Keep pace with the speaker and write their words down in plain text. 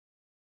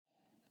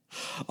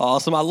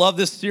Awesome. I love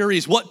this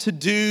series, What to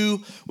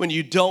Do When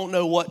You Don't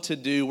Know What to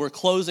Do. We're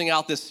closing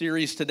out this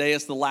series today.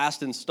 It's the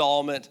last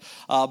installment,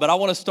 but I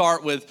want to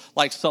start with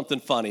something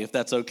funny, if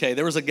that's okay.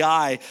 There was a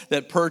guy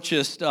that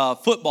purchased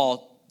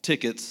football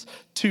tickets,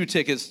 2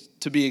 tickets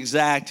to be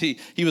exact. He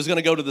was going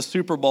to go to the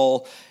Super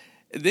Bowl.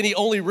 Then he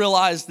only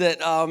realized that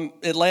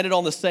it landed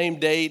on the same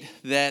date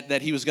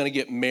that he was going to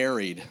get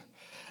married.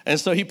 And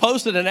so he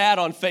posted an ad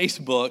on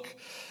Facebook,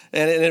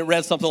 and it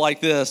read something like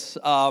this.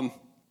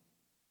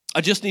 I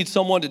just need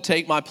someone to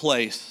take my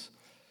place.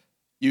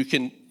 You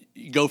can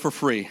go for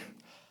free.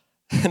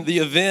 And the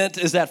event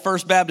is at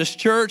First Baptist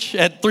Church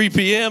at 3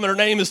 p.m., and her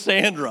name is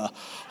Sandra.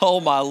 Oh,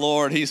 my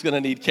Lord, he's going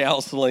to need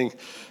counseling.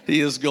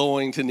 He is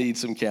going to need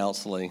some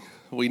counseling.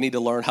 We need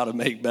to learn how to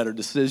make better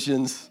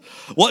decisions.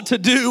 What to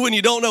do when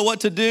you don't know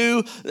what to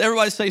do.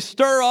 Everybody say,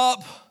 stir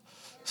up.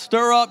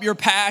 Stir up your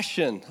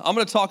passion. I'm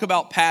going to talk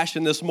about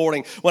passion this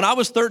morning. When I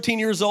was 13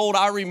 years old,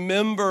 I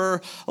remember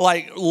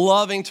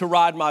loving to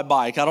ride my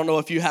bike. I don't know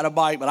if you had a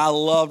bike, but I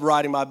loved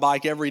riding my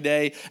bike every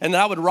day. And then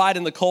I would ride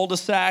in the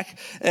cul-de-sac.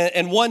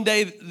 And one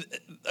day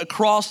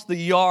across the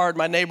yard,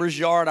 my neighbor's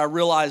yard, I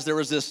realized there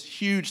was this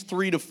huge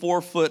 3 to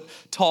 4 foot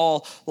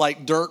tall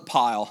dirt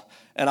pile.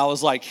 And I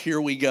was like, here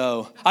we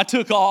go. I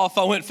took off.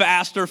 I went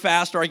faster.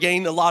 I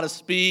gained a lot of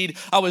speed.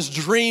 I was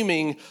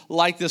dreaming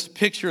like this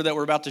picture that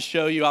we're about to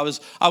show you.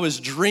 I was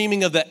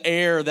dreaming of the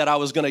air that I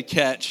was going to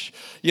catch.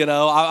 You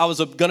know, I was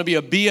going to be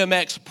a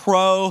BMX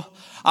pro.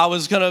 I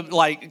was going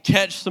to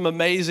catch some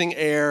amazing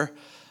air.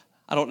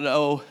 I don't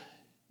know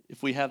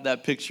if we have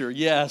that picture.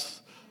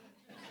 Yes.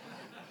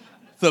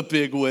 The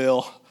big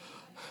wheel.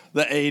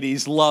 The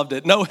 80s. Loved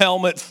it. No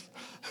helmets.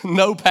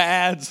 No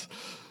pads.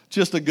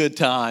 Just a good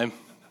time.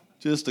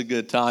 Just a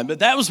good time. But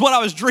that was what I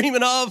was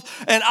dreaming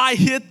of. And I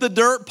hit the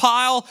dirt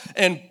pile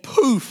and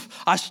poof,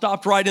 I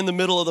stopped right in the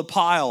middle of the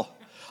pile.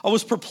 I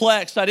was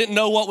perplexed. I didn't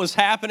know what was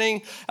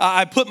happening.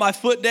 I put my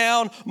foot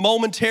down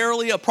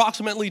momentarily,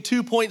 approximately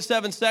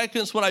 2.7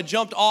 seconds. When I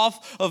jumped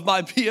off of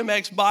my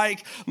BMX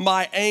bike,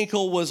 my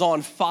ankle was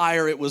on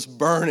fire. It was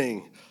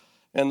burning.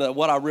 And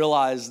what I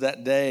realized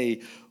that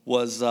day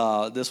was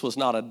this was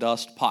not a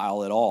dust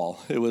pile at all.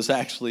 It was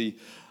actually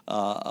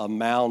a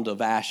mound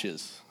of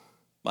ashes.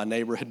 My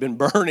neighbor had been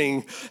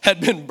burning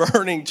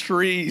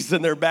trees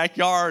in their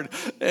backyard,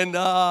 and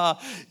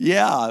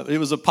it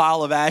was a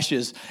pile of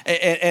ashes.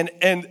 And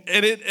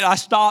I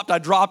stopped, I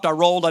dropped, I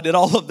rolled, I did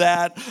all of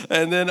that,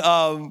 and then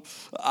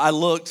I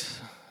looked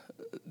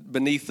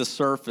beneath the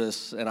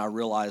surface, and I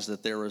realized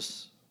that there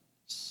was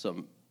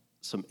some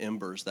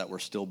embers that were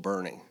still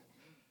burning.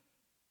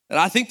 And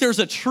I think there's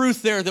a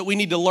truth there that we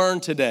need to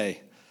learn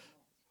today.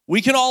 We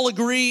can all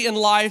agree in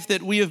life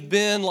that we have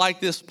been like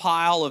this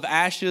pile of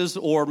ashes,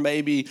 or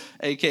maybe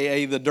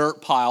AKA the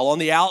dirt pile. On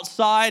the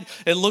outside,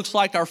 it looks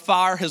like our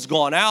fire has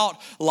gone out.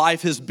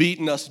 Life has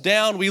beaten us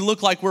down. We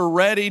look like we're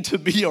ready to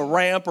be a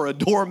ramp or a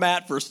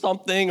doormat for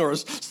something or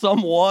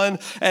someone.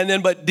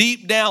 But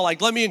deep down,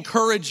 let me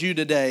encourage you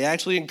today,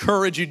 actually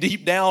encourage you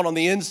deep down on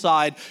the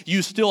inside,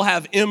 you still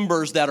have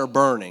embers that are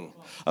burning.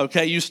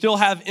 Okay, you still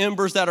have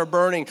embers that are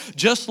burning.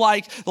 Just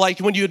like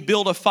when you would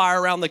build a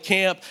fire around the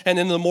camp, and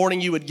in the morning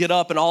you would get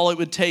up, and all it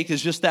would take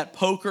is just that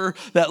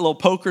little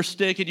poker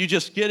stick, and you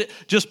just get it,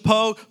 just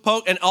poke,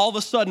 and all of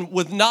a sudden,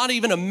 with not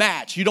even a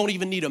match, you don't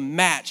even need a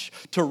match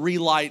to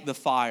relight the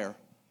fire.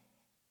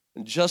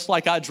 And just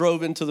like I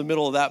drove into the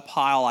middle of that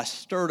pile, I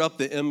stirred up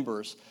the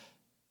embers,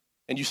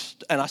 and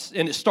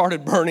it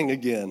started burning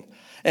again.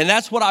 And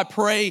that's what I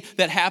pray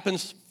that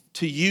happens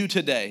to you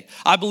today.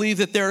 I believe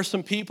that there are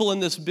some people in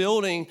this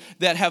building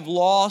that have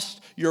lost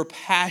your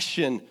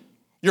passion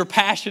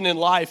in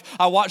life.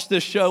 I watch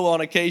this show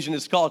on occasion.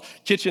 It's called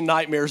Kitchen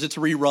Nightmares. It's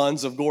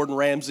reruns of Gordon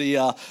Ramsay.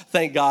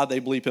 Thank God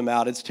they bleep him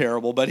out. It's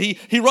terrible. But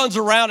he runs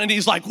around and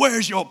he's like,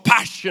 where's your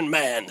passion,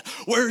 man?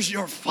 Where's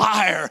your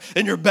fire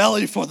in your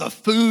belly for the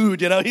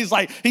food? You know,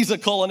 he's a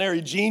culinary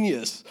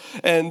genius.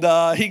 And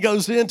he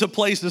goes into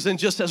places and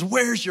just says,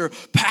 where's your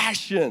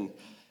passion?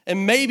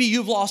 And maybe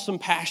you've lost some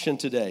passion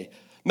today.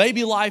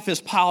 Maybe life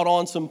has piled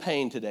on some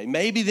pain today.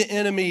 Maybe the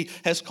enemy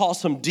has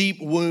caused some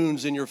deep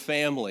wounds in your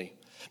family.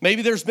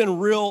 Maybe there's been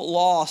real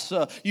loss.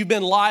 You've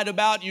been lied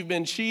about. You've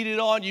been cheated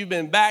on. You've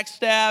been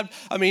backstabbed.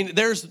 I mean,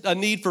 there's a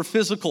need for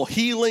physical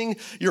healing.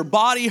 Your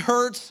body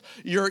hurts.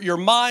 Your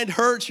mind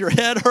hurts. Your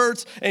head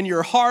hurts. And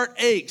your heart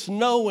aches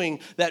knowing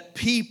that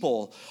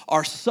people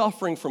are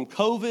suffering from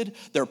COVID.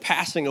 They're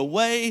passing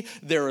away.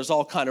 There is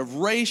all kind of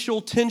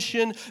racial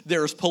tension.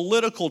 There's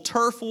political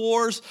turf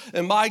wars.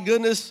 And my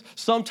goodness,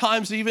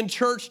 sometimes even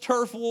church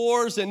turf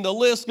wars. And the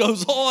list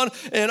goes on.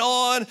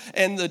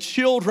 And the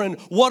children,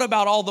 what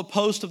about all the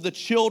posts of the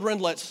children?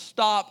 Let's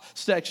stop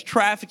sex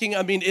trafficking.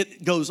 I mean,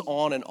 it goes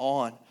on.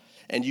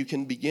 And you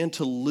can begin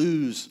to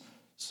lose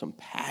some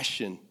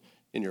passion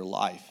in your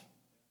life.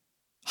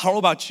 I don't know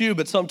about you,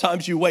 but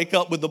sometimes you wake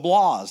up with the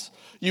blahs.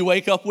 You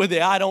wake up with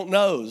the I don't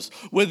knows,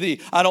 with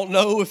the I don't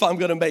know if I'm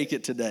going to make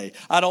it today.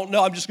 I don't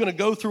know. I'm just going to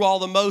go through all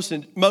the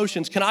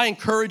motions. Can I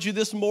encourage you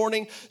this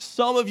morning?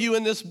 Some of you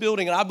in this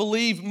building, and I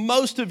believe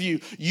most of you,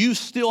 you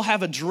still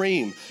have a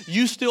dream.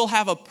 You still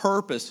have a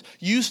purpose.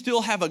 You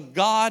still have a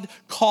God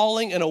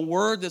calling and a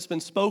word that's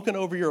been spoken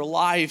over your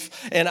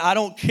life. And I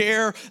don't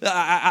care.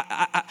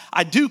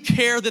 I do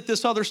care that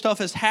this other stuff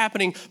is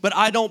happening, but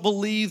I don't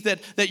believe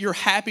that your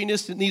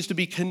happiness needs to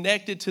be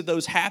connected to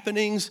those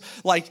happenings.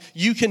 Like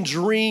you can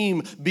dream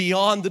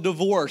beyond the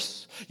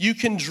divorce. You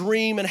can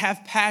dream and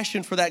have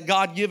passion for that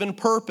God-given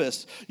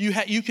purpose.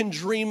 You can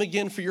dream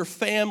again for your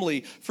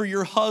family, for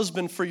your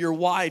husband, for your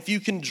wife. You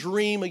can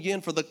dream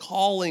again for the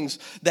callings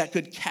that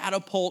could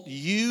catapult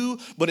you,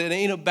 but it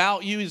ain't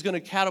about you. He's going to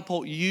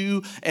catapult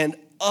you and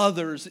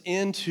others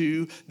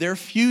into their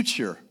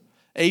future.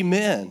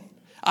 Amen.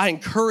 I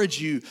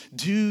encourage you,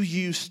 do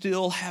you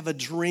still have a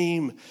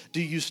dream? Do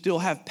you still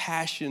have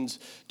passions?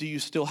 Do you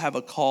still have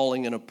a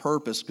calling and a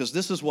purpose? Because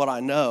this is what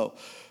I know.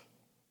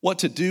 What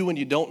to do when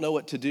you don't know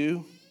what to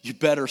do, you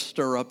better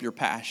stir up your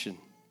passion.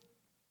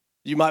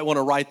 You might want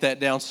to write that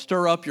down.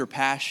 Stir up your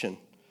passion.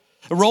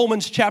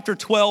 Romans chapter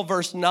 12,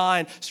 verse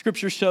 9,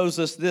 Scripture shows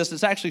us this.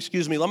 It's actually,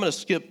 I'm going to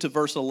skip to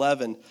verse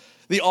 11.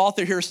 The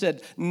author here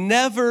said,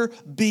 never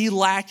be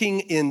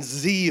lacking in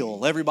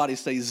zeal. Everybody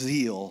say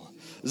zeal.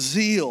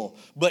 Zeal,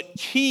 but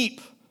keep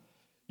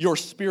your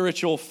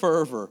spiritual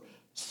fervor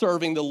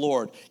serving the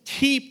Lord.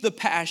 Keep the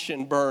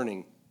passion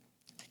burning.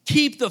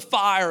 Keep the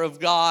fire of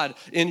God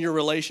in your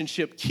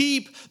relationship.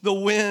 Keep the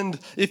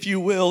wind, if you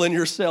will, in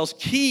your sails.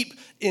 Keep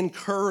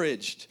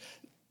encouraged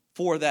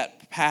for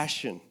that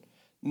passion.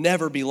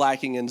 Never be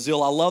lacking in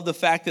zeal. I love the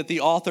fact that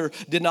the author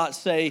did not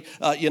say,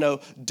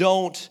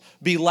 don't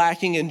be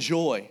lacking in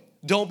joy.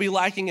 Don't be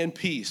lacking in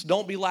peace.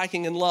 Don't be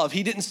lacking in love.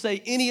 He didn't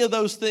say any of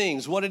those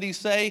things. What did he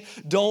say?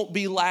 Don't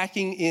be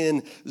lacking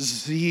in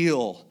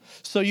zeal.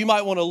 So you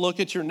might want to look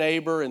at your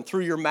neighbor and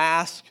through your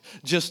mask,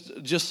 just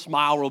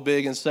smile real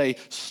big and say,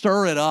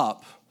 stir it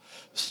up.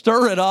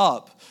 Stir it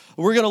up.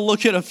 We're going to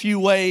look at a few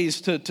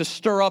ways to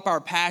stir up our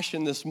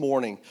passion this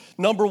morning.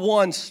 Number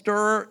one,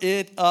 stir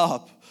it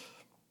up.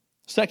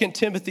 2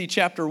 Timothy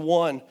chapter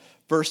 1.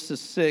 Verse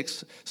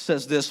 6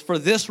 says this, for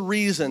this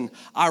reason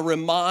I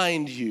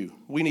remind you,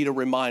 we need a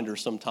reminder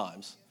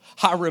sometimes.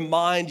 I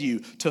remind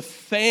you to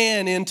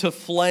fan into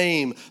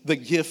flame the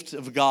gift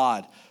of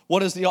God.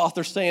 What is the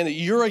author saying? That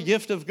you're a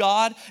gift of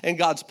God and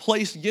God's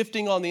placed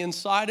gifting on the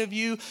inside of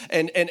you.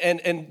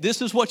 And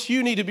this is what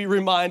you need to be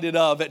reminded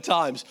of at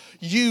times.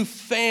 You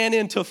fan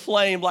into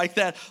flame like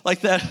that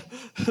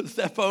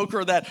poke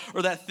or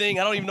that thing.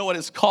 I don't even know what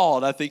it's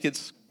called. I think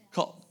it's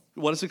called,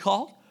 what is it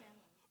called?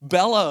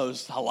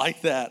 Bellows. I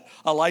like that.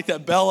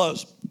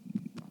 Bellows.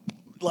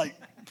 Like,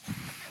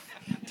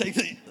 take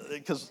the,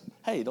 because,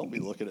 hey, don't be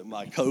looking at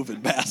my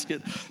COVID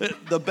basket.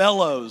 The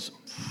bellows.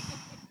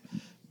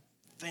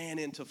 Fan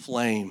into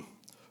flame.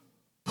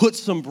 Put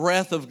some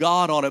breath of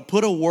God on it.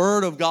 Put a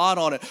word of God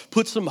on it.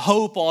 Put some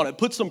hope on it.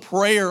 Put some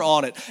prayer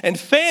on it. And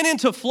fan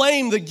into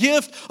flame the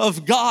gift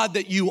of God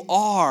that you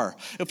are.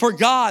 For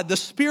God, the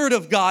Spirit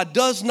of God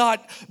does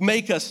not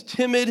make us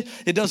timid.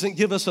 It doesn't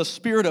give us a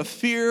spirit of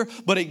fear,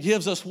 but it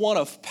gives us one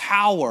of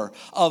power,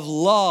 of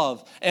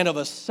love, and of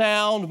a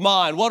sound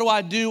mind. What do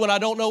I do when I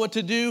don't know what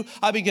to do?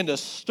 I begin to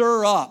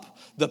stir up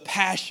the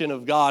passion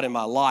of God in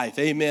my life.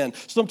 Amen.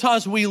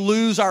 Sometimes we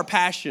lose our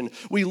passion.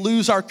 We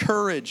lose our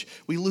courage.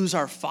 We lose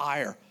our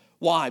fire.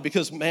 Why?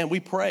 Because, man,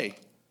 we pray.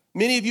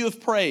 Many of you have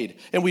prayed,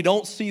 and we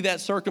don't see that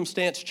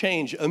circumstance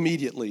change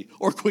immediately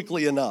or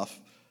quickly enough.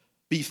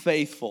 Be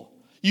faithful.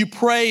 You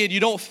pray, and you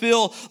don't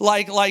feel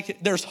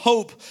like there's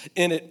hope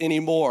in it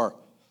anymore.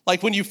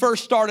 Like when you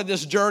first started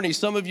this journey,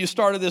 some of you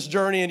started this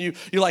journey and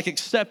you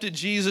accepted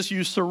Jesus,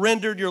 you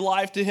surrendered your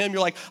life to him.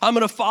 You're like, I'm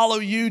going to follow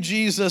you,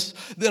 Jesus.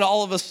 Then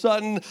all of a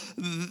sudden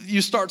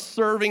you start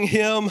serving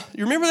him.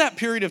 You remember that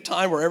period of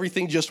time where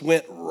everything just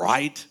went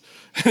right?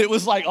 And it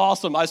was like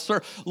awesome.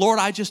 Lord,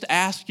 I just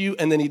ask you,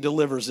 and then he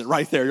delivers it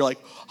right there. You're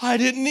like, I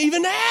didn't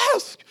even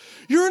ask.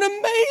 You're an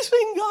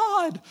amazing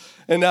God.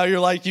 And now you're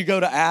like, you go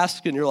to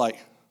ask and you're like,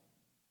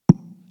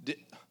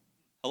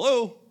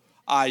 hello?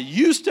 I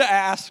used to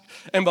ask,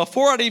 and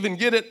before I'd even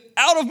get it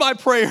out of my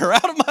prayer,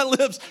 out of my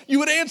lips, you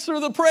would answer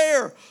the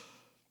prayer.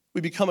 We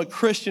become a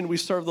Christian, we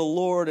serve the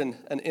Lord, and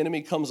an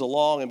enemy comes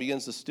along and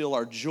begins to steal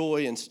our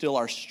joy and steal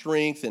our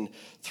strength and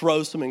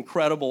throw some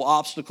incredible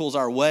obstacles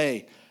our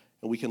way,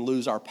 and we can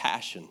lose our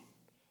passion.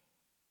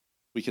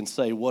 We can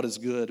say what is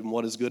good and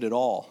what is good at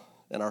all,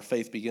 and our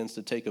faith begins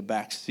to take a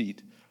back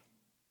seat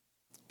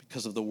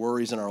because of the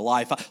worries in our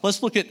life.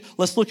 Let's look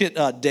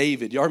at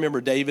David. Y'all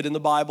remember David in the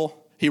Bible?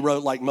 He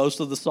wrote like most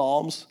of the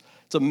Psalms.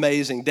 It's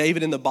amazing.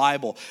 David in the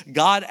Bible.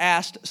 God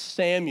asked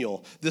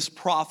Samuel, this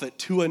prophet,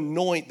 to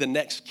anoint the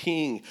next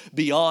king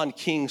beyond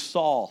King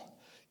Saul.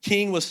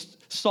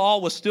 Saul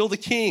was still the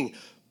king,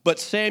 but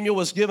Samuel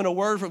was given a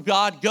word from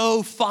God.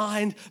 Go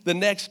find the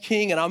next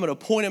king, and I'm going to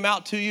point him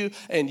out to you,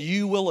 and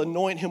you will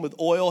anoint him with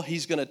oil.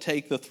 He's going to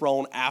take the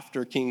throne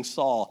after King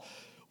Saul.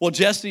 Well,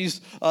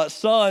 Jesse's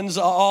sons,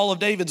 all of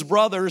David's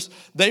brothers,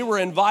 they were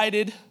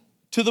invited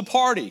to the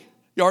party.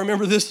 Y'all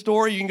remember this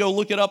story? You can go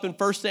look it up in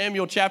 1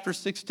 Samuel chapter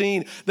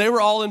 16. They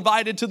were all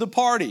invited to the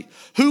party.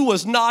 Who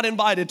was not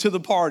invited to the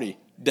party?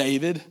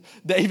 David.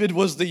 David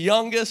was the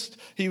youngest.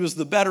 He was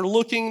the better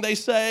looking, they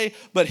say,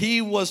 but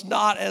he was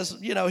not as,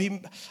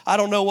 I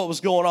don't know what was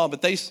going on,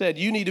 but they said,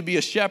 you need to be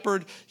a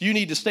shepherd. You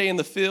need to stay in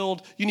the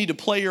field. You need to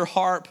play your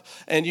harp,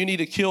 and you need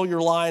to kill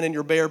your lion and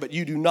your bear, but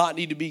you do not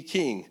need to be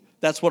king.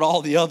 That's what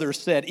all the others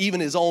said.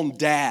 Even his own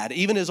dad,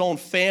 even his own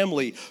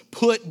family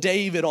put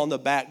David on the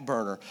back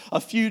burner.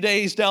 A few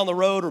days down the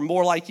road, or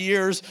more like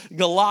years,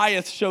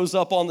 Goliath shows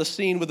up on the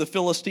scene with the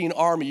Philistine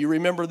army. You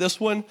remember this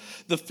one?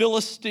 The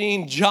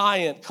Philistine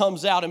giant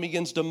comes out and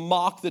begins to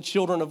mock the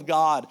children of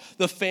God,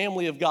 the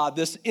family of God,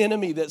 this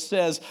enemy that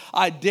says,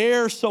 I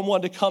dare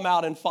someone to come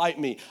out and fight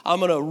me. I'm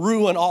going to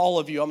ruin all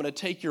of you. I'm going to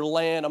take your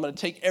land. I'm going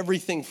to take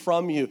everything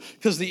from you,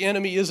 because the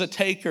enemy is a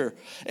taker.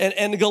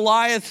 And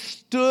Goliath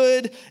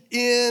stood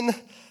in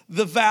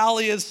the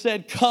valley and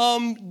said,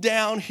 come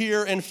down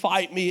here and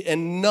fight me.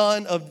 And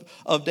none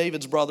of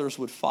David's brothers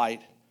would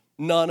fight.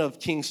 None of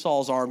King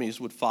Saul's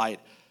armies would fight.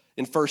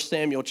 In 1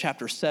 Samuel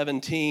chapter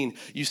 17,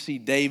 you see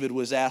David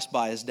was asked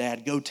by his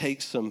dad, go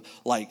take some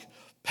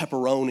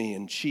pepperoni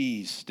and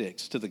cheese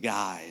sticks to the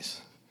guys.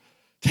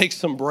 Take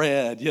some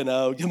bread, give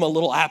him a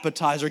little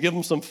appetizer, give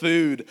him some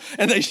food.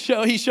 And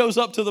he shows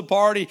up to the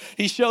party.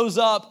 He shows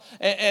up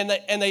and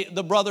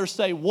the brothers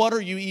say, what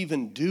are you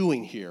even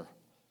doing here?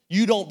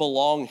 You don't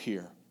belong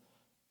here.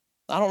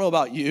 I don't know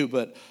about you,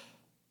 but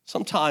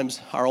sometimes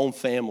our own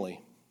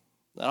family,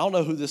 and I don't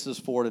know who this is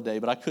for today,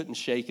 but I couldn't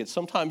shake it.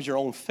 Sometimes your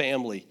own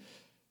family,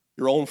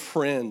 your own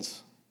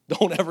friends,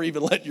 don't ever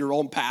even let your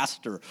own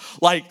pastor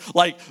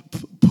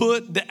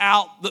put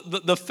out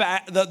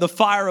the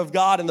fire of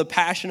God and the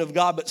passion of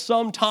God. But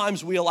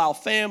sometimes we allow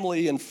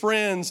family and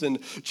friends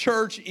and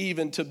church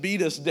even to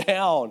beat us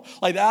down.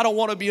 I don't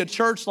want to be a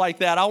church like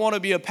that. I want to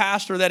be a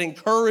pastor that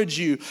encourages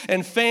you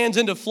and fans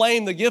into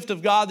flame the gift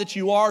of God that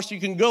you are, so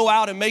you can go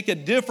out and make a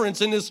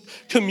difference in this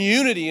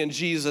community in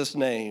Jesus'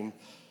 name.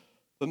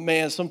 But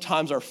man,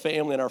 sometimes our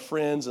family and our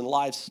friends and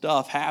life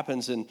stuff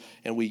happens and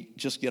we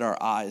just get our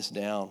eyes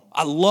down.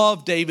 I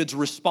love David's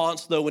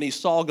response, though, when he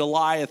saw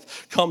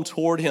Goliath come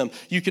toward him.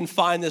 You can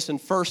find this in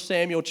 1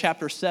 Samuel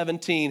chapter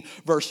 17,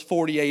 verse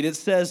 48. It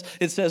says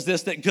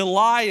this, that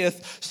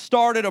Goliath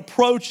started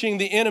approaching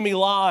the enemy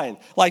line.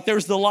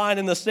 There's the line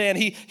in the sand.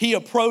 He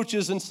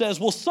approaches and says,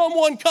 will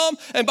someone come?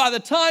 And by the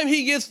time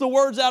he gets the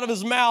words out of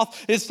his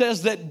mouth, it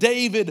says that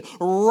David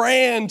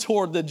ran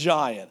toward the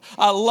giant.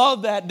 I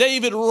love that.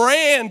 David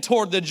ran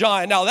toward the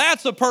giant. Now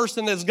that's a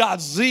person that's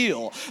got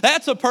zeal.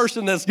 That's a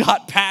person that's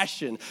got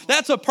passion.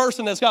 That's a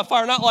person that's got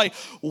fire. Not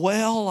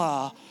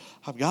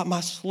I've got my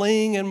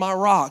sling and my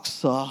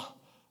rocks.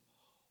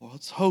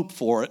 Let's hope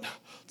for it.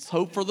 Let's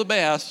hope for the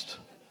best.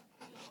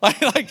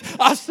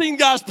 I've seen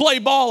guys play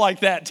ball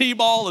like that,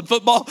 t-ball and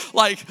football.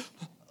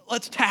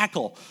 Let's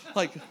tackle.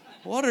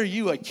 What are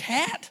you, a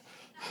cat?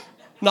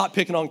 Not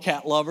picking on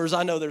cat lovers.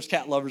 I know there's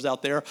cat lovers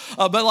out there.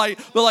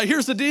 But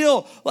here's the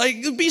deal.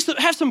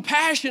 Have some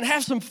passion,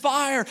 have some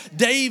fire.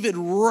 David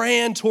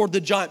ran toward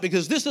the giant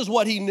because this is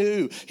what he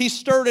knew. He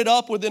stirred it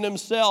up within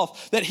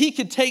himself that he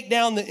could take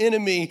down the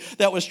enemy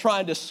that was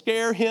trying to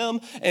scare him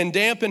and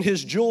dampen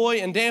his joy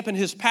and dampen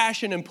his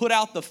passion and put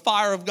out the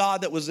fire of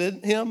God that was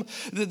in him.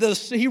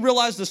 He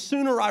realized the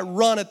sooner I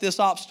run at this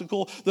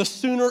obstacle, the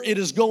sooner it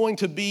is going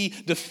to be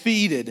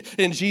defeated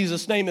in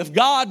Jesus' name. If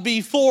God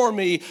be for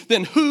me,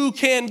 then who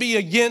can be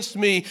against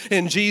me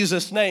in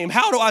Jesus' name?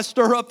 How do I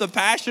stir up the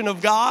passion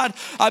of God?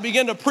 I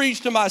begin to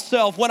preach to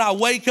myself when I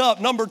wake up.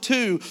 Number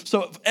 2,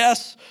 so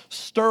S,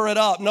 stir it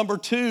up. Number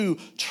 2,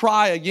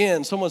 try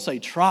again. Someone say,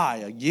 try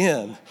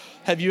again.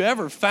 Have you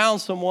ever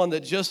found someone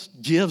that just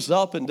gives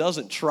up and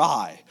doesn't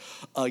try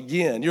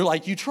again? You're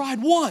like, you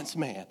tried once,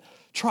 man.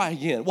 Try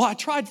again. Well, I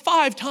tried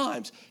 5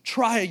 times.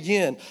 Try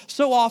again.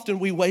 So often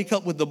we wake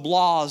up with the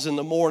blahs in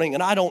the morning,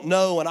 and I don't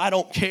know, and I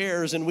don't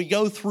cares, and we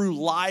go through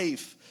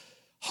life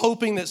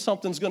hoping that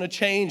something's going to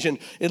change, and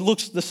it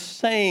looks the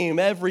same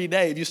every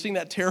day. Have you seen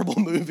that terrible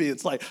movie?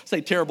 It's I say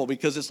terrible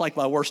because it's like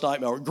my worst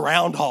nightmare,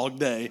 Groundhog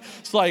Day.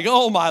 It's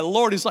oh my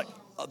Lord. It's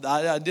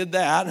I did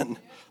that, and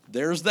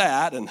there's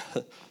that, and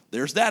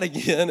there's that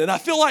again. And I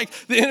feel like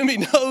the enemy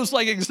knows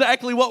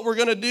exactly what we're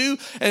going to do,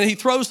 and he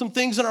throws some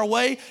things in our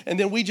way, and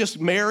then we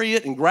just marry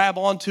it and grab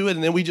onto it,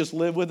 and then we just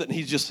live with it, and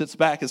he just sits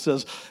back and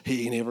says,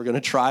 he ain't ever going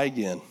to try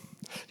again.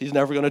 He's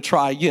never going to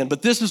try again.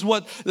 But this is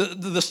what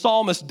the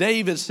psalmist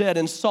David said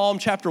in Psalm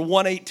chapter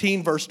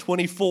 118, verse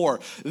 24.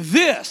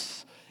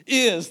 This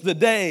is the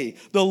day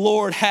the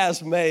Lord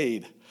has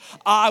made.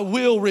 I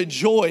will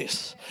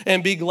rejoice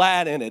and be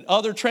glad in it.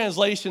 Other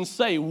translations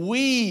say,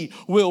 we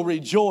will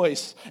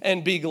rejoice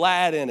and be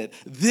glad in it.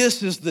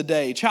 This is the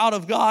day. Child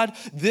of God,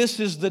 this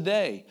is the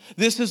day.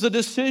 This is a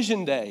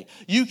decision day.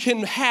 You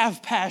can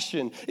have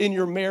passion in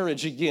your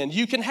marriage again.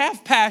 You can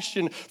have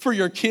passion for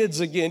your kids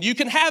again. You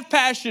can have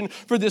passion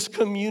for this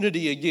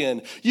community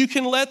again. You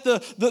can let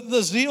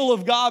the zeal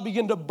of God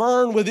begin to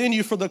burn within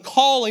you for the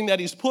calling that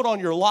He's put on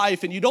your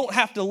life, and you don't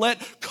have to let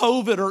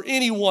COVID or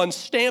anyone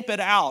stamp it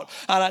out.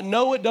 And I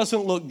know it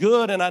doesn't look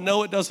good, and I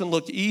know it doesn't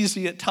look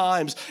easy at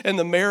times, and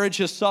the marriage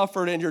has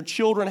suffered, and your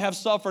children have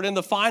suffered, and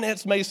the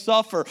finance may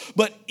suffer,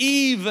 but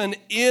even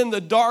in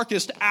the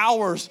darkest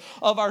hours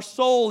of our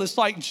soul, it's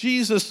like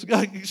Jesus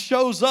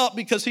shows up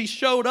because He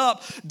showed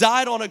up,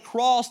 died on a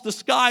cross, the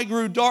sky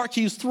grew dark,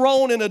 He's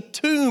thrown in a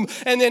tomb,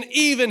 and then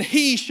even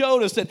He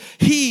showed us that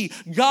He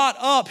got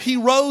up, He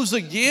rose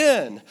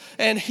again,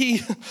 and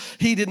He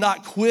did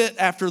not quit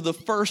after the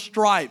first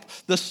stripe,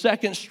 the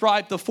second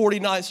stripe, the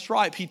 49th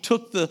stripe. He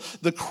took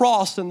the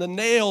cross and the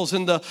nails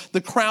and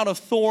the crown of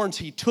thorns.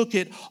 He took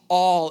it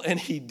all, and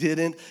He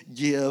didn't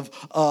give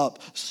up.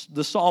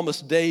 The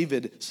psalmist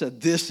David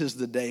said, this is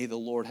the day the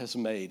Lord has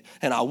made,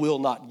 and I will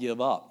not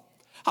give up.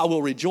 I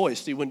will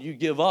rejoice. See, when you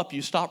give up,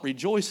 you stop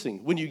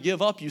rejoicing. When you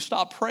give up, you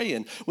stop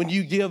praying. When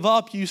you give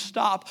up, you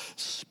stop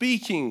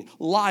speaking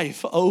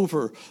life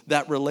over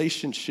that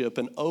relationship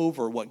and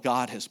over what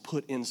God has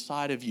put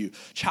inside of you.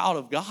 Child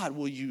of God,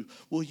 will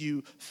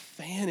you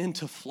fan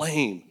into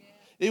flame?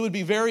 It would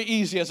be very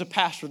easy as a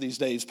pastor these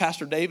days.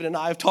 Pastor David and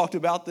I have talked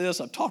about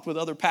this. I've talked with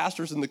other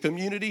pastors in the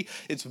community.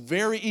 It's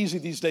very easy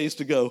these days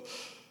to go,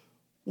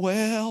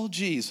 well,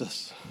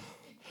 Jesus.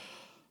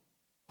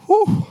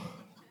 Whew.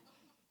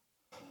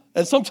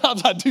 And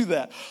sometimes I do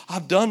that.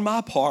 I've done my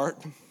part.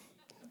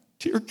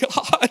 Dear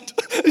God,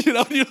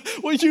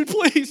 will you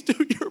please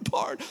do your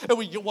part? And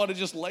we want to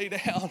just lay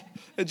down.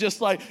 And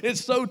just like, it's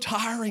so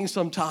tiring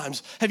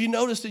sometimes. Have you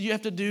noticed that you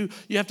have to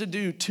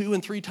do 2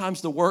 and 3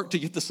 times the work to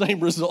get the same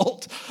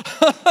result?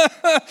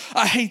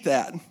 I hate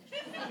that.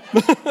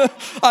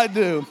 I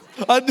do.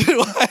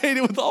 I hate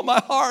it with all my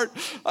heart.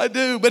 I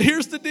do. But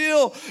here's the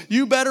deal.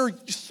 You better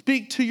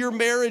speak to your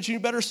marriage. You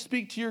better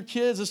speak to your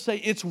kids and say,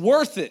 it's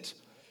worth it.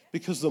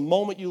 Because the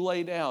moment you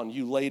lay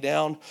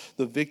down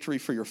the victory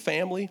for your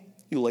family,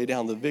 you lay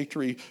down the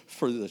victory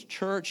for the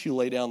church, you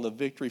lay down the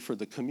victory for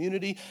the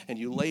community, and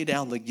you lay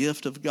down the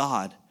gift of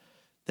God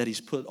that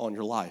He's put on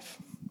your life.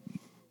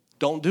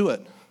 Don't do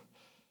it.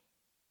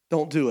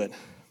 Don't do it.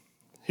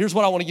 Here's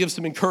what I want to give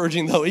some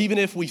encouraging, though. Even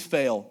if we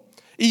fail,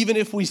 even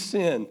if we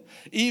sin,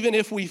 even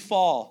if we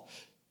fall,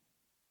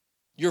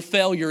 your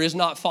failure is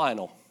not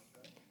final.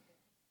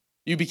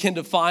 You begin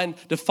to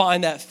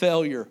define that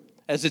failure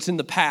as it's in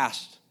the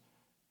past.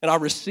 And I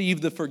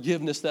receive the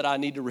forgiveness that I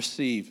need to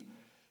receive.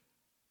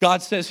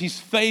 God says He's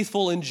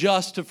faithful and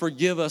just to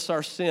forgive us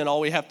our sin.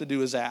 All we have to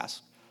do is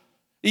ask.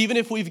 Even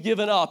if we've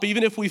given up,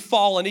 even if we've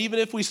fallen, even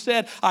if we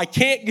said, I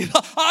can't get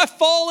up, I've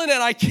fallen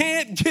and I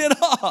can't get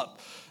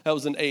up. That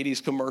was an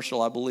 80s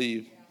commercial, I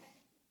believe.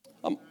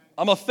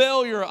 I'm a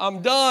failure,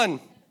 I'm done.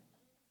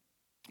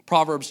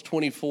 Proverbs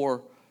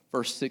 24,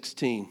 verse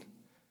 16.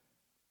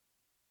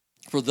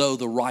 For though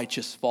the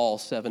righteous fall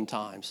 7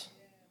 times,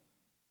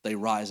 they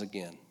rise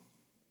again.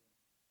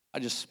 I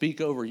just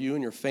speak over you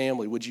and your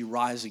family. Would you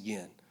rise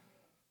again?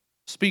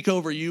 Speak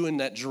over you in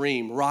that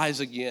dream. Rise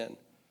again.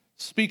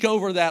 Speak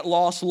over that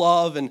lost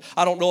love, and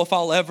I don't know if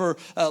I'll ever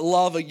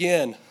love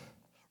again.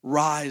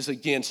 Rise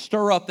again.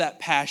 Stir up that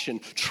passion.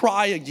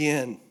 Try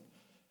again.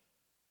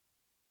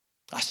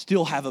 I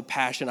still have a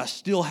passion. I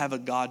still have a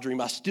God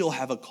dream. I still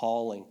have a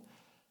calling.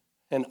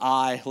 And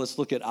let's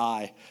look at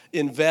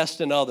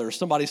invest in others.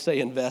 Somebody say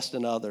invest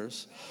in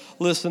others.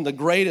 Listen, the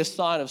greatest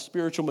sign of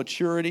spiritual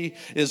maturity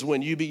is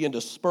when you begin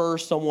to spur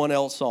someone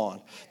else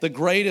on. The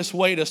greatest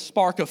way to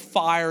spark a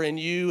fire in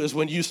you is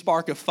when you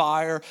spark a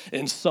fire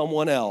in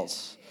someone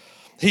else.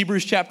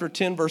 Hebrews chapter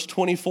 10, verse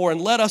 24,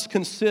 and let us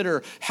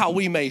consider how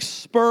we may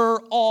spur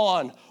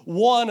on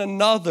one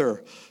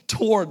another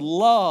toward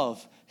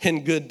love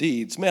and good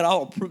deeds. Man,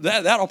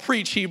 that'll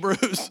preach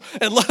Hebrews.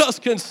 And let us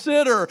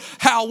consider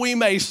how we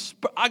may,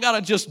 I got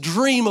to just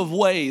dream of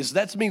ways.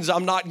 That means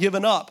I'm not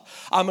giving up.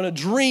 I'm going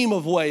to dream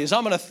of ways.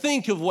 I'm going to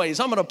think of ways.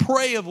 I'm going to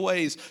pray of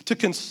ways to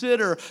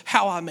consider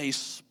how I may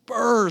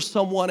spur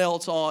someone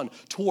else on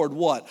toward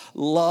what?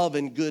 Love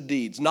and good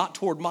deeds. Not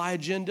toward my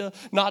agenda,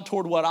 not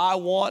toward what I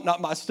want, not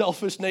my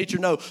selfish nature.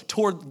 No,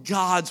 toward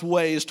God's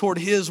ways, toward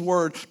His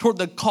word, toward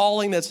the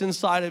calling that's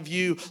inside of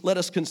you. Let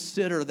us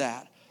consider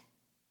that.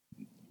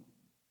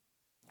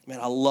 Man,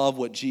 I love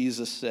what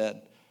Jesus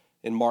said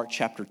in Mark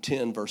chapter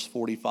 10, verse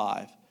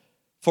 45.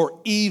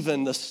 For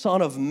even the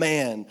Son of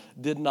Man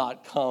did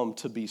not come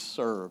to be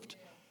served,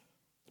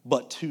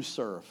 but to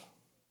serve,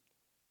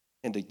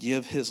 and to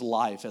give His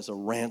life as a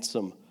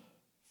ransom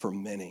for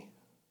many.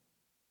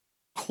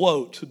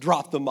 Quote,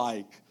 drop the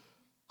mic.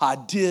 I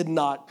did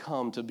not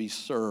come to be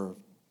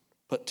served,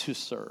 but to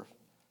serve.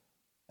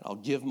 And I'll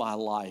give my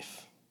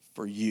life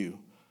for you.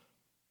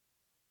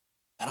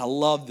 And I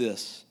love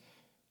this.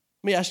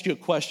 Let me ask you a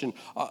question.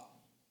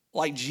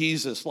 Like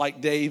Jesus,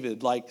 like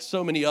David, like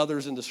so many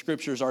others in the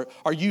scriptures,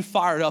 are you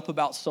fired up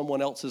about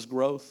someone else's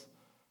growth?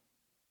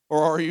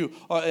 Or are you,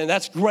 and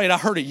that's great, I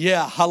heard it,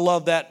 yeah, I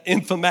love that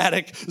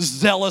emphatic,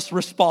 zealous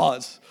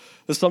response.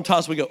 But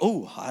sometimes we go,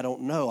 oh, I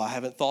don't know, I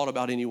haven't thought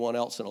about anyone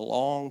else in a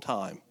long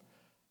time.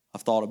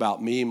 I've thought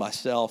about me,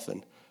 myself,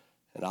 and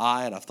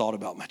I've thought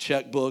about my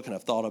checkbook, and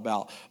I've thought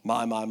about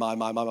my, well,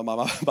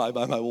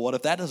 what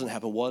if that doesn't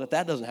happen? What if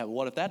that doesn't happen?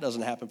 What if that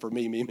doesn't happen for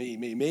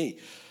me?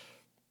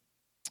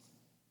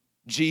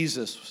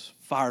 Jesus was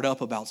fired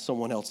up about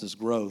someone else's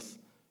growth.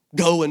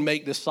 Go and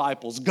make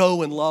disciples.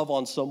 Go and love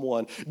on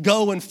someone.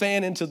 Go and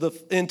fan into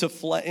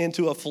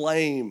a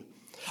flame.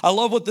 I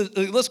love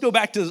let's go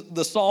back to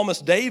the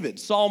psalmist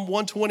David. Psalm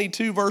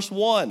 122, verse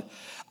 1.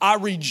 I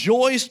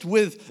rejoiced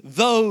with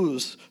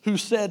those who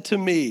said to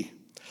me,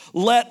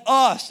 let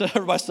us,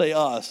 everybody say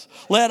us,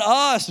 let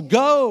us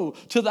go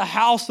to the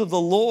house of the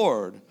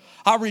Lord.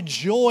 I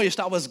rejoiced,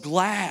 I was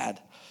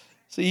glad.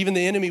 See, even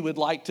the enemy would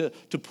like to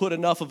put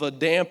enough of a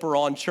damper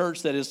on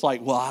church that it's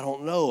like, well, I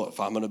don't know if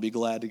I'm going to be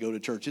glad to go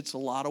to church. It's a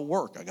lot of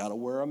work. I got to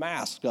wear a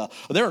mask.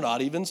 They're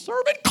not even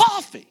serving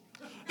coffee.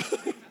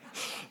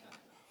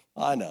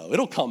 I know.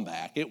 It'll come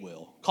back. It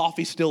will.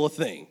 Coffee's still a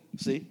thing.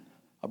 See,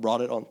 I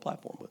brought it on the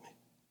platform with me.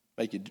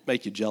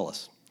 Make you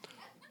jealous.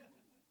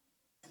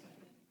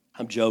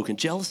 I'm joking.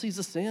 Jealousy's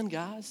a sin,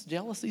 guys.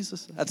 Jealousy's a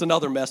sin. That's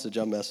another message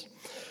I'm messing.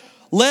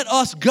 Let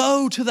us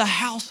go to the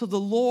house of the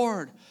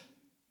Lord.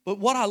 But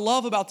what I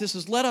love about this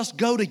is let us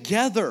go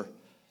together.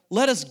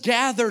 Let us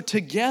gather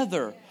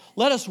together.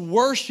 Let us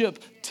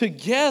worship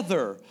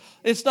together.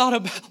 It's not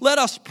about, let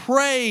us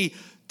pray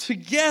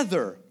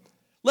together.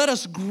 Let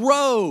us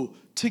grow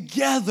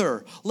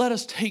together. Let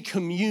us take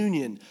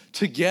communion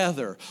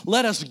together.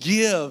 Let us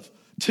give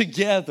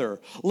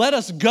together. Let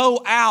us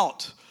go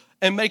out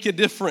and make a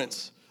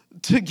difference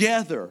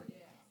together.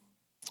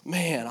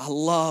 Man, I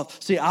want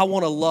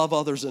to love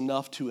others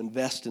enough to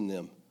invest in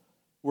them.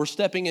 We're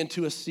stepping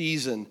into a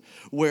season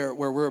where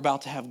we're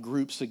about to have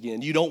groups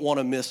again. You don't want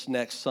to miss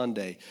next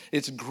Sunday.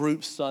 It's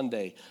Group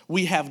Sunday.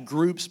 We have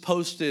groups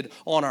posted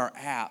on our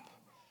app.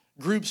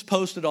 Groups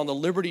posted on the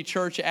Liberty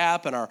Church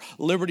app and our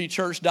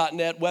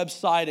libertychurch.net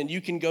website, and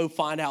you can go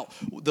find out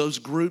those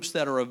groups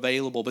that are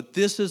available. But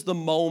this is the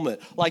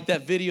moment, like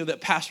that video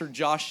that Pastor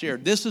Josh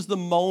shared, this is the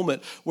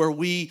moment where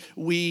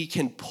we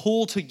can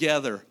pull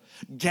together,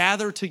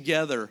 gather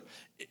together,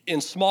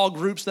 in small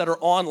groups that are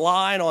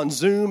online, on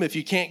Zoom. If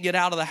you can't get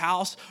out of the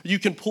house, you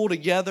can pull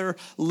together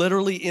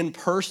literally in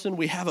person.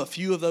 We have a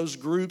few of those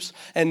groups,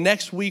 and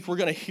next week we're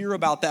going to hear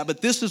about that.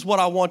 But this is what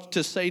I want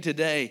to say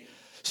today.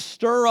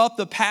 Stir up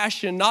the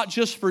passion, not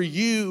just for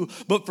you,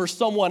 but for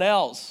someone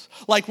else.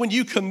 Like when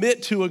you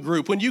commit to a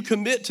group, when you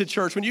commit to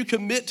church, when you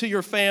commit to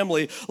your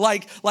family,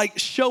 like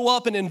show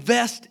up and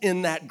invest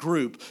in that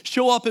group.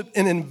 Show up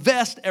and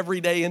invest every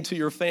day into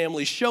your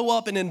family. Show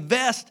up and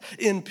invest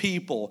in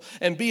people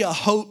and be a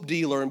hope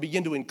dealer and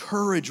begin to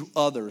encourage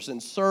others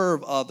and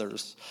serve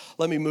others.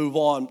 Let me move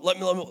on.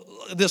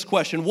 This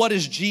question, what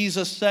is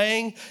Jesus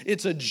saying?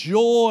 It's a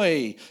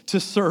joy to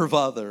serve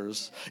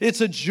others.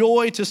 It's a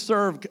joy to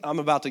serve. I'm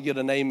about to get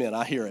an amen.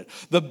 I hear it.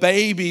 The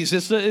babies.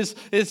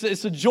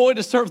 It's a joy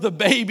to serve the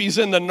babies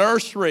in the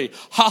nursery.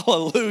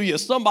 Hallelujah.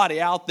 Somebody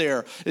out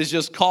there is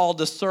just called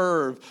to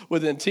serve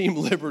within Team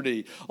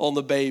Liberty on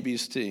the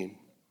babies team,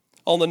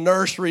 on the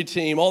nursery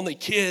team, on the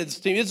kids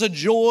team. It's a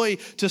joy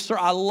to serve.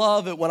 I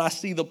love it when I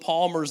see the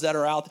Palmers that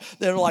are out.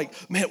 They're like,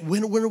 man,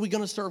 when are we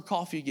going to serve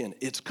coffee again?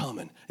 It's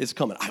coming. It's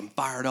coming. I'm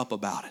fired up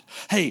about it.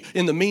 Hey,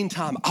 in the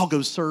meantime, I'll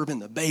go serve in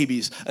the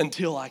babies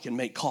until I can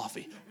make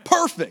coffee.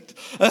 Perfect.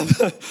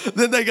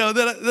 Then they go,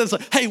 then it's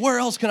like, hey, where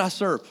else can I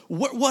serve?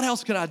 What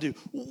else can I do?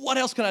 What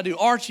else can I do?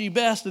 Archie,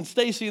 Best, and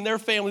Stacy and their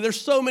family. There's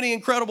so many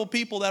incredible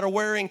people that are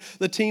wearing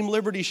the Team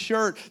Liberty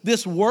shirt.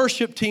 This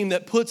worship team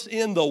that puts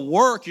in the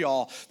work,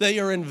 y'all. They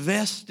are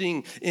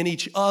investing in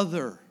each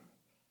other.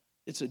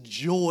 It's a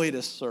joy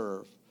to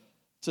serve.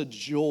 It's a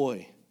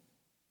joy.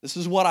 This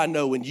is what I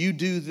know. When you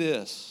do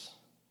this,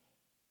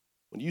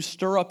 when you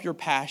stir up your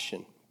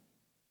passion,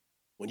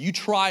 when you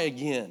try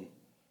again,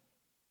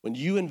 when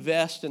you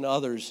invest in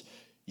others,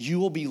 you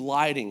will be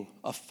lighting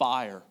a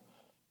fire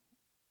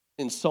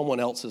in someone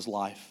else's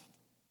life.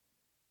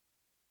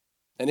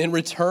 And in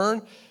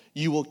return,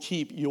 you will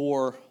keep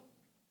your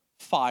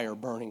fire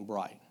burning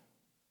bright.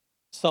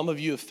 Some of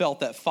you have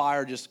felt that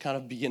fire just kind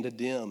of begin to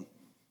dim.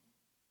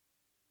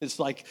 It's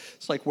like,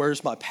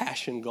 where's my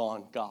passion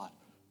gone, God?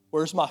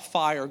 Where's my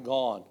fire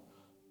gone?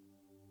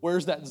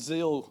 Where's that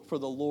zeal for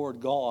the Lord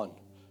gone?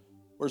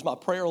 Where's my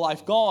prayer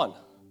life gone?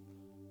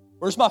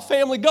 Where's my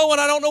family going?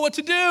 I don't know what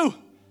to do.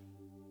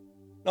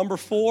 Number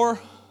 4,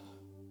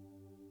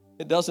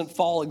 it doesn't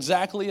fall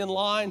exactly in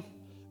line.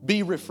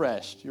 Be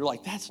refreshed. You're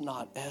like, that's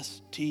not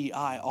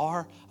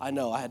S-T-I-R. I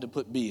know, I had to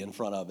put B in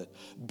front of it.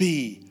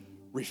 Be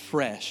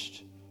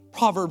refreshed.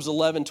 Proverbs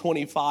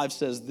 11:25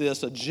 says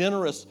this, a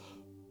generous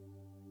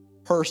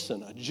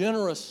person, a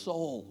generous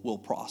soul will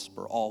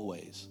prosper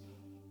always.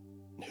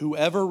 And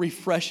whoever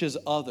refreshes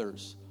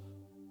others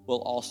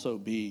will also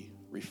be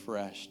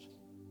refreshed.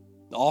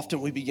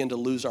 Often we begin to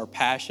lose our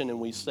passion and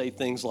we say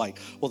things like,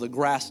 well, the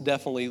grass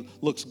definitely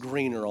looks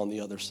greener on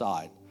the other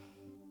side.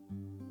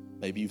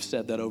 Maybe you've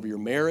said that over your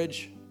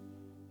marriage.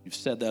 You've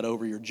said that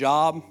over your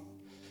job.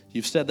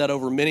 You've said that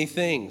over many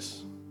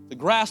things. The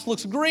grass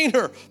looks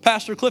greener.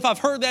 Pastor Cliff, I've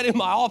heard that in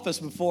my office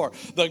before.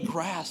 The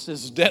grass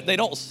is dead. They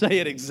don't say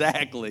it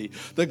exactly.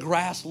 The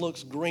grass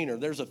looks greener.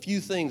 There's a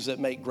few things that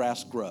make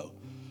grass grow.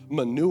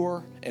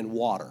 Manure and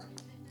water.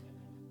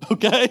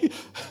 Okay?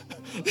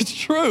 It's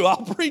true.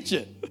 I'll preach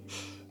it.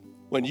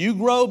 When you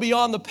grow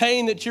beyond the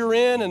pain that you're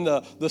in and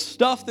the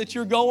stuff that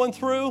you're going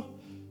through,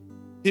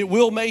 it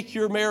will make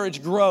your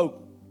marriage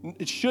grow.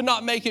 It should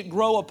not make it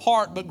grow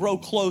apart, but grow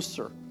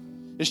closer.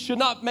 It should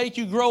not make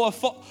you grow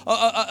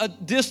a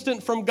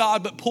distant from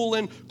God, but pull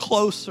in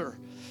closer.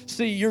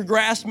 See, your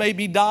grass may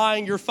be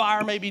dying, your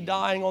fire may be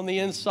dying on the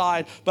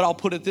inside, but I'll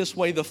put it this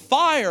way, the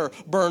fire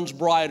burns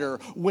brighter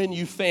when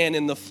you fan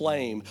in the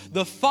flame.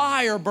 The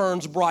fire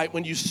burns bright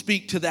when you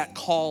speak to that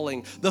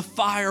calling. The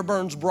fire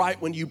burns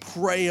bright when you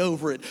pray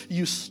over it,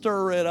 you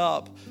stir it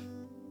up,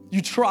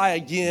 you try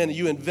again,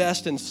 you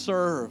invest and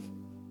serve.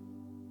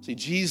 See,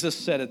 Jesus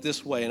said it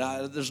this way,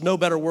 and there's no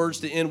better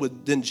words to end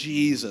with than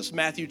Jesus.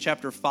 Matthew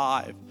chapter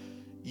 5,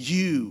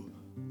 you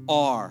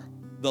are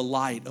the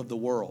light of the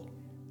world.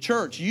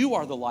 Church, you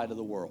are the light of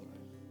the world.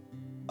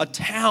 A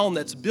town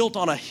that's built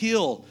on a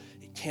hill,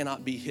 it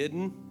cannot be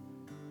hidden.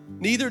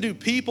 Neither do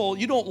people.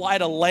 You don't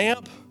light a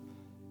lamp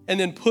and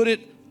then put it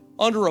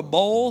under a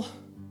bowl.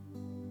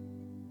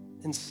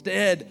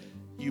 Instead,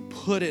 you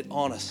put it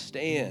on a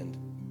stand.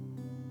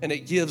 And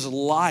it gives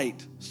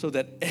light so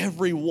that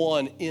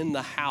everyone in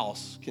the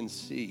house can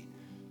see.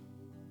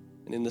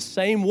 And in the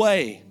same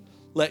way,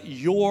 let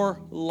your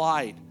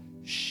light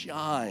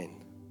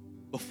shine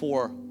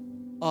before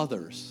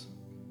others.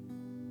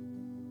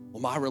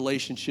 Well, my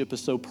relationship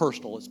is so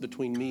personal. It's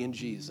between me and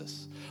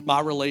Jesus. My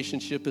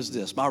relationship is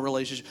this.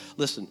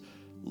 Listen,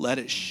 let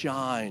it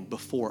shine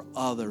before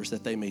others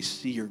that they may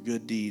see your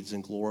good deeds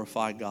and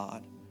glorify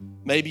God.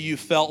 Maybe you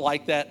felt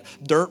like that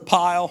dirt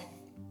pile.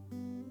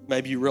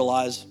 Maybe you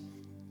realize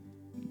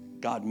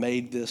God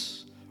made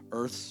this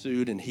earth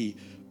suit and he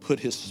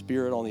put his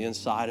spirit on the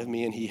inside of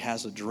me and he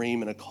has a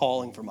dream and a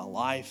calling for my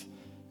life.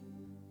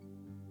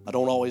 I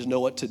don't always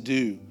know what to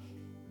do,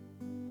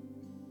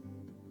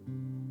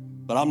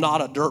 but I'm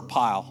not a dirt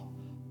pile.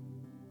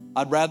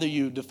 I'd rather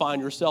you define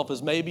yourself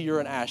as maybe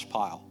you're an ash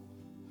pile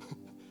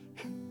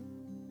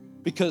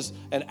because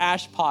an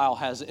ash pile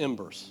has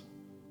embers.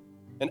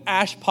 An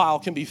ash pile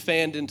can be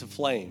fanned into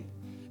flame.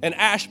 An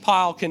ash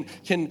pile can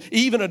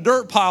even a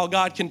dirt pile,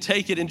 God can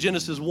take it in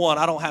Genesis 1.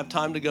 I don't have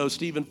time to go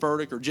Stephen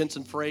Furtick or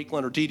Jensen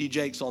Franklin or T.D.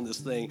 Jakes on this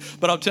thing,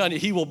 but I'm telling you,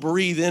 he will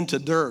breathe into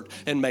dirt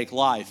and make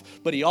life.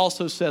 But he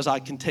also says, I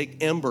can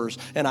take embers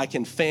and I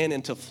can fan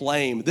into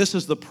flame. This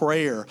is the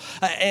prayer.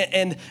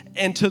 And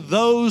to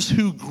those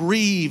who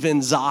grieve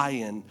in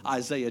Zion,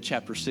 Isaiah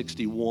chapter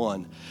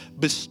 61,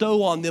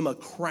 bestow on them a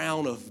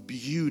crown of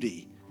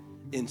beauty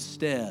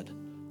instead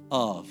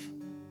of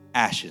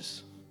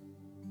ashes.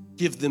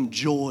 Give them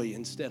joy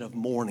instead of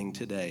mourning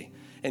today.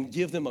 And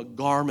give them a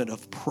garment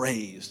of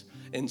praise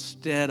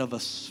instead of a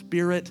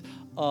spirit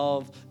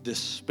of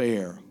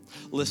despair.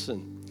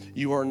 Listen,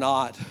 you are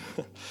not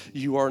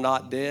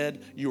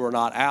dead. You are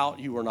not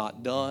out. You are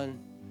not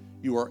done.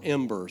 You are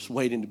embers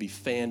waiting to be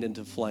fanned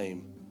into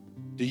flame.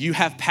 Do you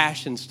have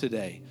passions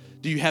today?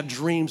 Do you have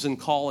dreams and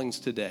callings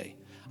today?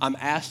 I'm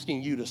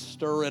asking you to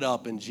stir it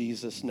up in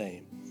Jesus'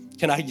 name.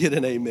 Can I get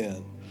an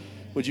amen?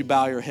 Would you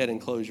bow your head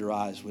and close your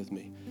eyes with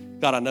me?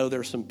 God, I know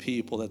there's some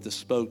people that this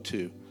spoke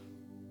to.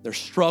 They're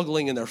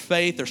struggling in their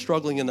faith. They're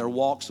struggling in their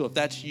walk. So if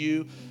that's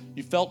you,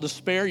 you felt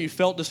despair, you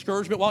felt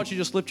discouragement, why don't you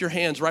just lift your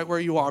hands right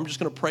where you are? I'm just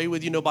going to pray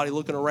with you, nobody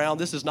looking around.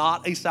 This is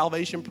not a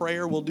salvation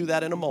prayer. We'll do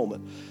that in a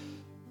moment.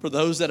 For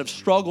those that have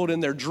struggled in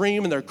their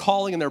dream and their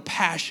calling and their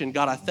passion,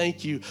 God, I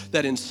thank you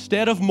that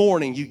instead of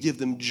mourning, you give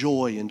them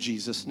joy in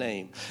Jesus'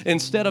 name.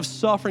 Instead of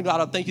suffering,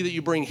 God, I thank you that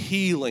you bring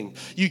healing.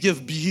 You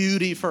give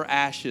beauty for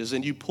ashes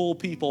and you pull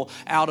people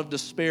out of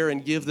despair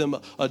and give them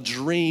a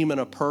dream and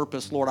a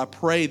purpose. Lord, I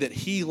pray that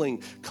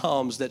healing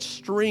comes, that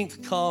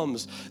strength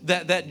comes,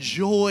 that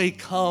joy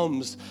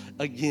comes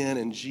again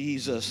in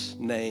Jesus'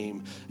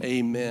 name.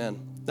 Amen.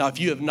 Now, if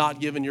you have not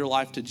given your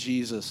life to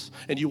Jesus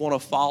and you want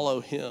to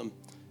follow him,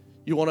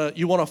 you want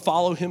to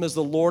follow him as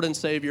the Lord and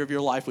Savior of your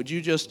life, would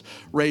you just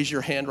raise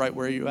your hand right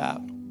where you're at?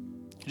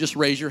 Just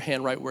raise your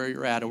hand right where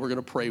you're at, and we're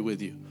going to pray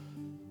with you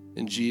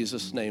in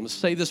Jesus' name. Let's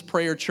say this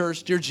prayer,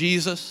 church. Dear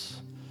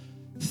Jesus,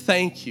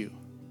 thank you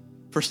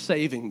for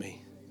saving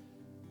me,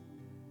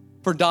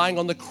 for dying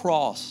on the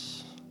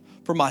cross,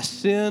 for my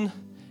sin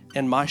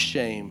and my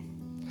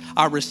shame.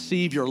 I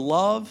receive your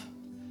love,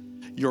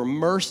 your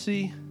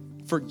mercy,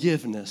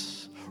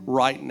 forgiveness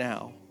right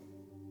now.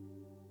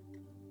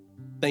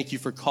 Thank you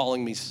for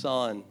calling me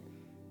son.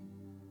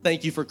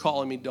 Thank you for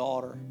calling me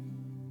daughter.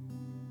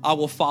 I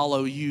will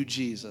follow you,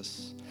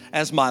 Jesus,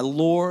 as my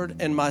Lord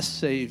and my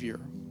Savior.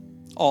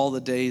 all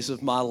the days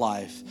of my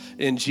life.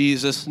 In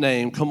Jesus'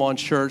 name. Come on,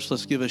 church,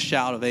 let's give a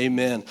shout of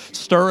amen.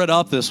 Stir it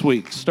up this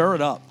week. Stir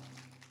it up.